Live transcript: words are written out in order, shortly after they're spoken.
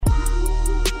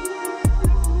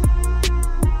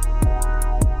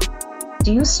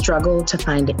Do you struggle to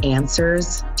find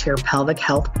answers to your pelvic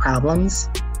health problems?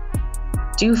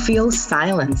 Do you feel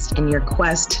silenced in your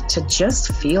quest to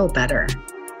just feel better?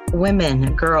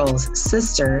 Women, girls,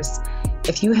 sisters,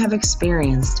 if you have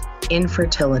experienced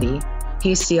infertility,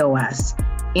 PCOS,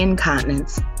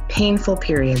 incontinence, painful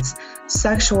periods,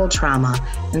 sexual trauma,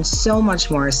 and so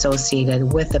much more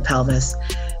associated with the pelvis,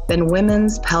 then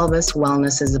Women's Pelvis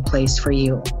Wellness is a place for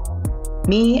you.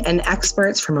 Me and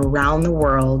experts from around the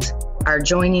world are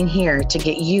joining here to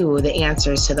get you the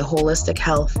answers to the holistic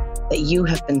health that you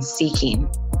have been seeking.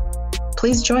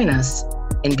 Please join us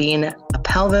in being a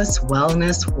pelvis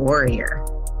wellness warrior.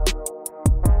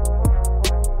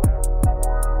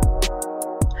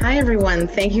 Hi, everyone.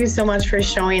 Thank you so much for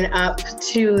showing up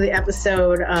to the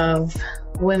episode of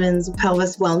Women's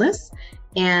Pelvis Wellness.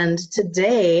 And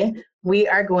today we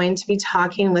are going to be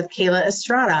talking with Kayla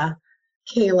Estrada.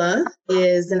 Kayla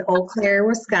is an Eau Claire,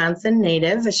 Wisconsin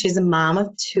native. She's a mom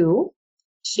of two.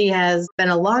 She has been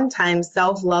a longtime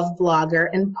self-love blogger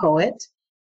and poet.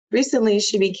 Recently,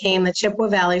 she became the Chippewa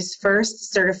Valley's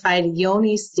first certified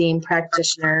yoni steam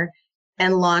practitioner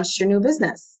and launched her new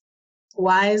business,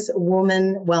 Wise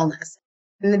Woman Wellness.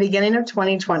 In the beginning of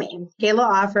 2020, Kayla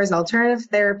offers alternative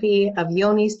therapy of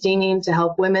yoni steaming to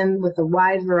help women with a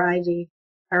wide range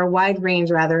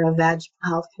of vaginal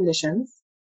health conditions,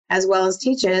 as well as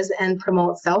teaches and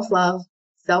promotes self-love,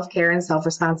 self-care, and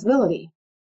self-responsibility.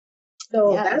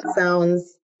 So That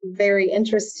sounds very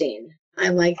interesting. I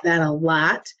like that a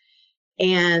lot.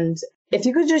 And if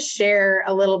you could just share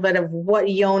a little bit of what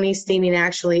yoni steaming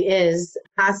actually is,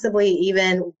 possibly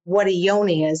even what a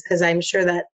yoni is, because I'm sure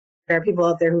that there are people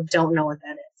out there who don't know what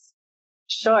that is.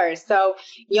 Sure. So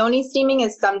yoni steaming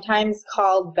is sometimes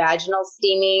called vaginal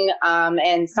steaming,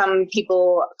 and some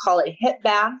people call it hip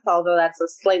bath, although that's a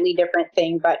slightly different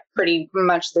thing, but pretty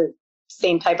much the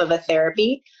same type of a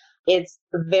therapy. It's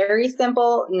very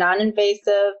simple,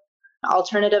 non-invasive,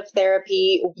 alternative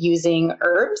therapy using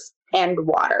herbs and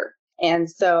water.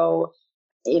 And so,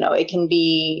 it can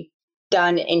be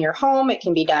done in your home. It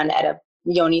can be done at a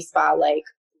yoni spa like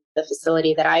the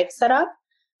facility that I've set up.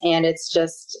 And it's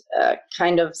just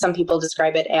some people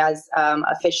describe it as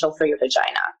a facial for your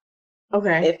vagina.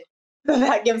 Okay. If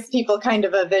that gives people kind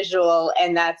of a visual,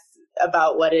 and that's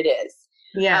about what it is.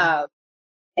 Yeah.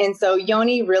 And so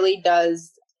yoni really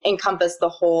does encompass the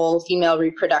whole female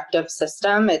reproductive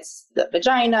system. It's the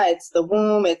vagina, it's the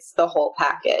womb, it's the whole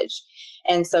package.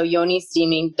 And so yoni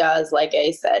steaming does, like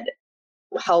I said,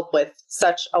 help with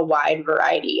such a wide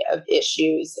variety of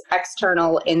issues,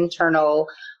 external, internal,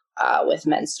 with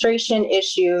menstruation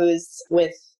issues,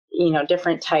 with,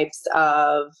 different types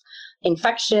of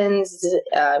infections,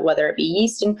 whether it be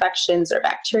yeast infections or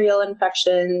bacterial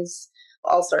infections,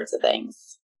 all sorts of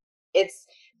things. It's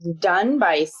done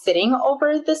by sitting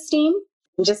over the steam,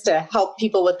 just to help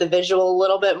people with the visual a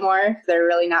little bit more if they're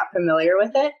really not familiar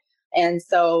with it. And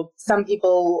so some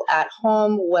people at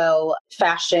home will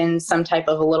fashion some type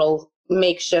of a little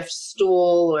makeshift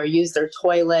stool or use their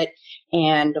toilet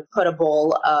and put a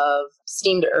bowl of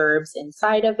steamed herbs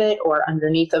inside of it or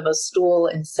underneath of a stool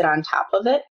and sit on top of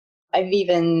it. I've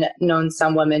even known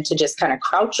some women to just kind of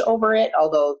crouch over it,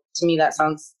 although to me that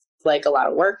sounds like a lot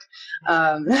of work. So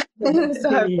I'm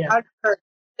proud for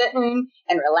sitting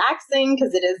and relaxing,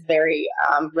 because it is very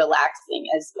relaxing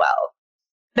as well.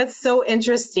 That's so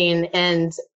interesting.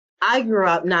 And I grew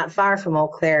up not far from Eau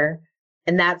Claire,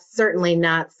 and that's certainly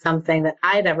not something that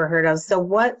I'd ever heard of. So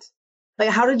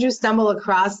how did you stumble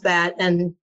across that,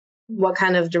 and what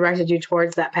kind of directed you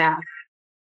towards that path?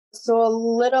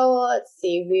 So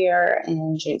we are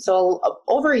in June. So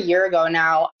over a year ago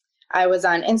now, I was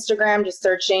on Instagram just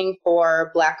searching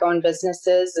for Black-owned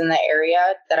businesses in the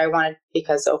area that I wanted,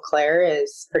 because Eau Claire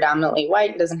is predominantly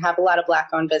white, doesn't have a lot of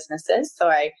Black-owned businesses. So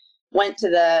I went to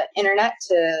the internet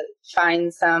to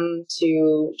find some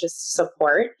to just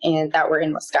support and that were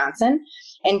in Wisconsin,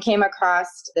 and came across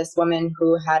this woman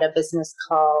who had a business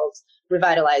called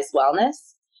Revitalize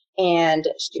Wellness. And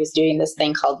she was doing this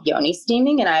thing called yoni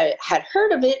steaming, and I had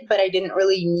heard of it, but I didn't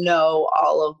really know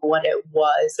all of what it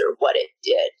was or what it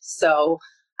did. So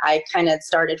I kind of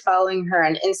started following her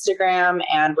on Instagram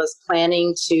and was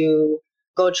planning to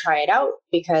go try it out,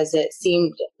 because it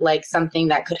seemed like something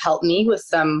that could help me with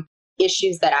some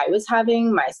issues that I was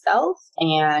having myself.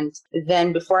 And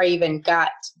then before I even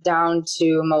got down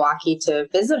to Milwaukee to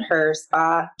visit her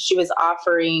spa, she was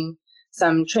offering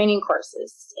some training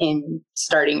courses in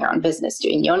starting your own business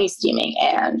doing yoni steaming,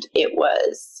 and it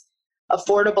was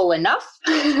affordable enough.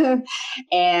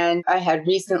 And I had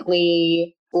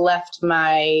recently left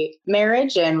my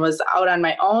marriage and was out on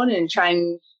my own and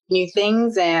trying new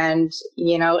things, and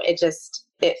it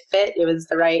it fit. It was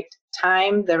the right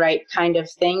time, the right kind of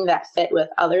thing that fit with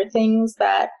other things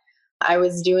that I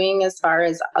was doing as far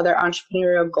as other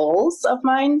entrepreneurial goals of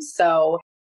mine. So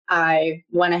I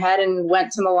went ahead and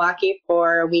went to Milwaukee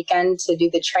for a weekend to do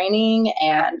the training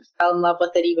and fell in love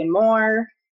with it even more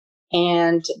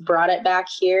and brought it back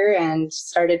here and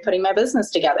started putting my business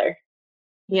together.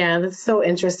 Yeah, that's so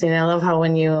interesting. I love how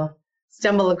when you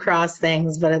stumble across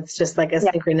things, but it's just like a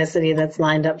synchronicity that's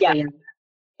lined up for you.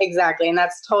 Exactly. And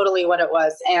that's totally what it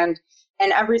was. And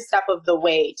every step of the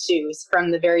way too,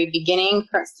 from the very beginning,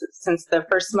 since the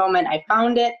first moment I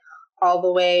found it, all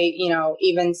the way,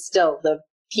 even still, the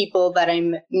people that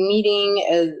I'm meeting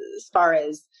as far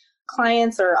as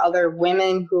clients or other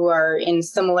women who are in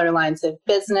similar lines of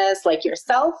business like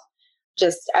yourself,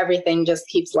 just everything just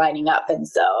keeps lining up. And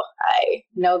so I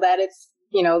know that it's,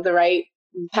 the right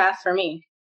path for me.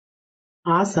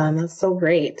 Awesome. That's so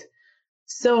great.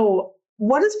 So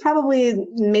what is probably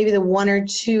maybe the 1 or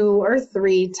 2 or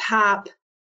 3 top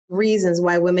reasons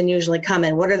why women usually come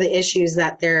in? What are the issues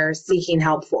that they're seeking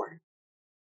help for?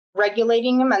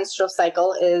 Regulating a menstrual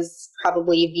cycle is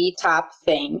probably the top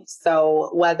thing. So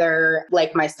whether,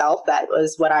 like myself, that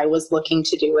was what I was looking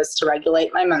to do, was to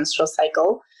regulate my menstrual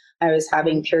cycle. I was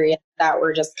having periods that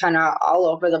were just kind of all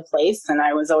over the place. And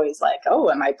I was always like, oh,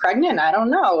 am I pregnant? I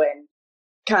don't know. And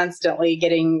constantly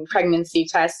getting pregnancy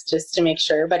tests just to make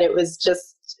sure. But it was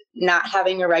just not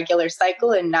having a regular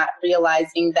cycle and not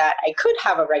realizing that I could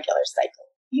have a regular cycle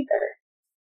either.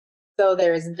 So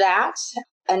there's that.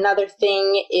 Another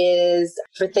thing is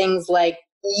for things like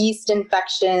yeast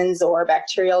infections or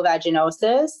bacterial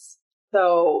vaginosis.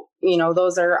 So,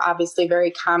 those are obviously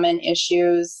very common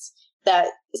issues that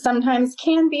sometimes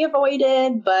can be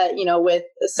avoided, but, with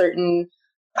certain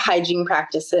hygiene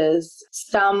practices,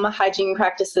 some hygiene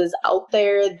practices out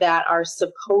there that are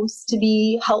supposed to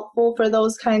be helpful for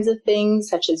those kinds of things,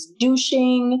 such as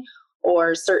douching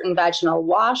or certain vaginal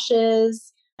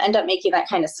washes, end up making that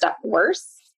kind of stuff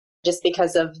worse just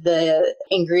because of the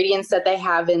ingredients that they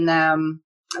have in them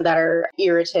that are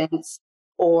irritants,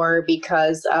 or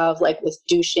because of, like with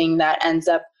douching, that ends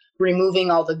up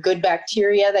removing all the good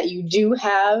bacteria that you do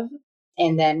have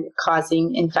and then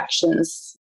causing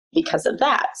infections because of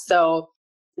that. So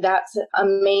that's a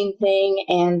main thing.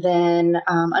 And then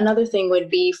another thing would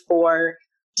be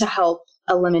to help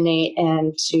eliminate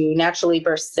and to naturally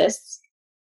burst cysts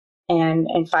and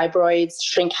fibroids,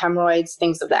 shrink hemorrhoids,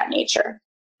 things of that nature.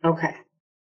 Okay.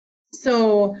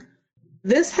 So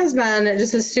this has been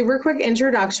just a super quick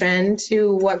introduction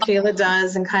to what Kayla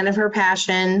does and kind of her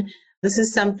passion. This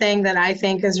is something that I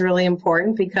think is really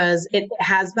important because it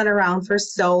has been around for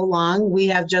so long. We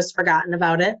have just forgotten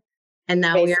about it. And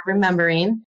now we are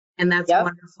remembering. And that's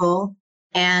wonderful.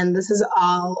 And this is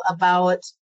all about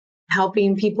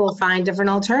helping people find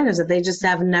different alternatives that they just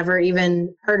have never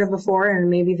even heard of before. And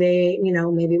maybe they,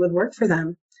 maybe would work for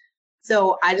them.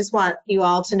 So I just want you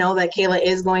all to know that Kayla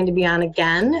is going to be on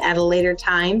again at a later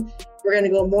time. We're going to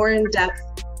go more in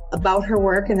depth about her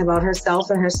work and about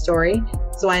herself and her story.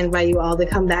 So I invite you all to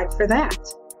come back for that.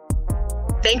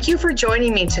 Thank you for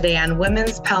joining me today on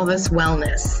Women's Pelvis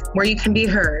Wellness, where you can be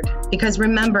heard. Because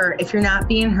remember, if you're not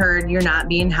being heard, you're not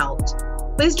being helped.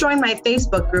 Please join my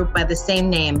Facebook group by the same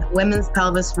name, Women's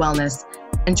Pelvis Wellness,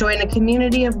 and join a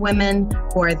community of women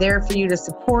who are there for you to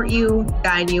support you,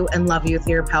 guide you, and love you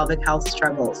through your pelvic health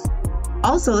struggles.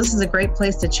 Also, this is a great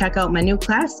place to check out my new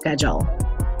class schedule.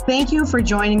 Thank you for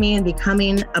joining me and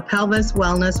becoming a pelvis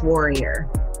wellness warrior.